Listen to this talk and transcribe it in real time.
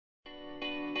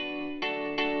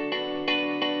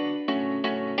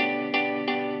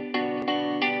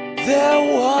There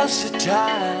was a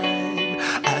time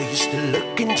I used to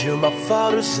look into my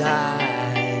father's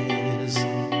eyes.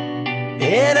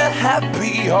 In a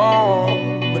happy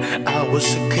home, I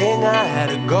was a king, I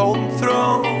had a golden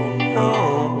throne.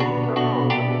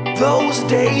 Those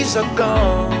days are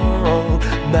gone,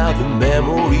 now the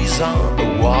memories on the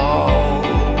wall.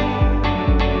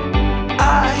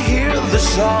 I hear the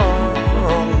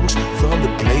songs from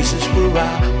the places where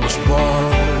I was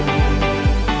born.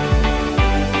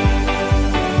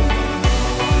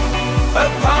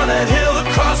 Upon that hill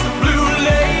across the blue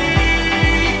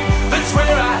lake, that's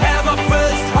where I had my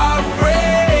first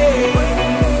heartbreak.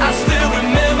 I still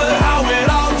remember how it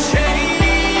all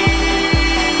changed.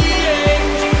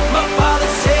 My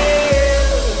father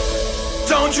said,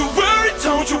 don't you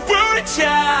worry,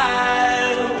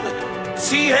 child.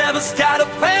 See, heaven's got a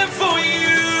plan for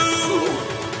you.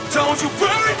 Don't you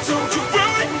worry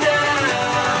now.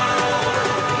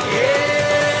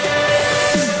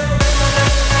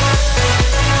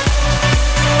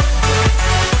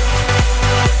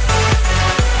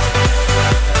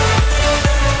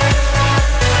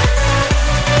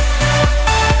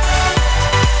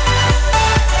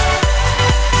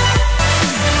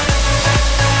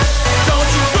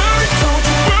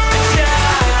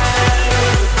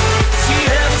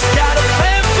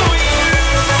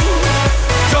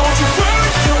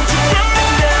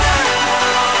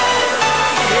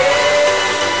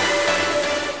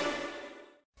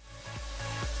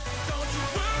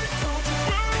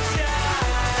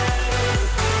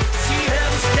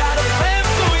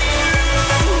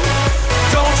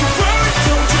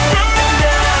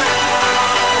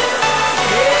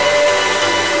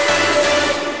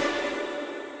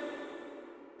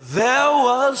 There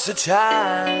was a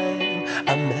time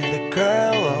I met a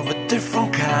girl of a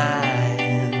different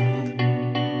kind.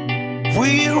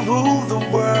 We ruled the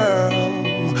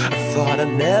world, I thought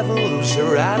I'd never lose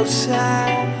her out of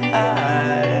sight.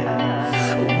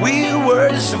 We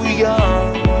were so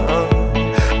young,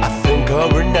 I think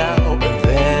of her now and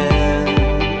then.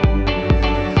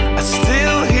 I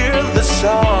still hear the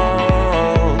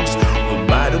songs,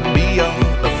 reminding me of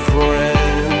a friend.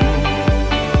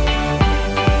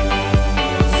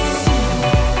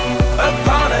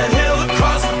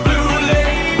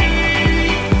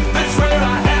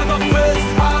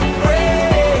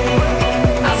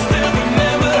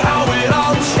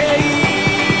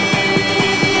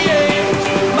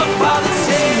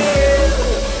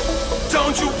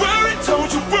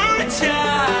 Don't you worry,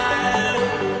 child.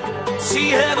 See,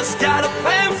 heaven's got a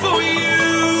plan.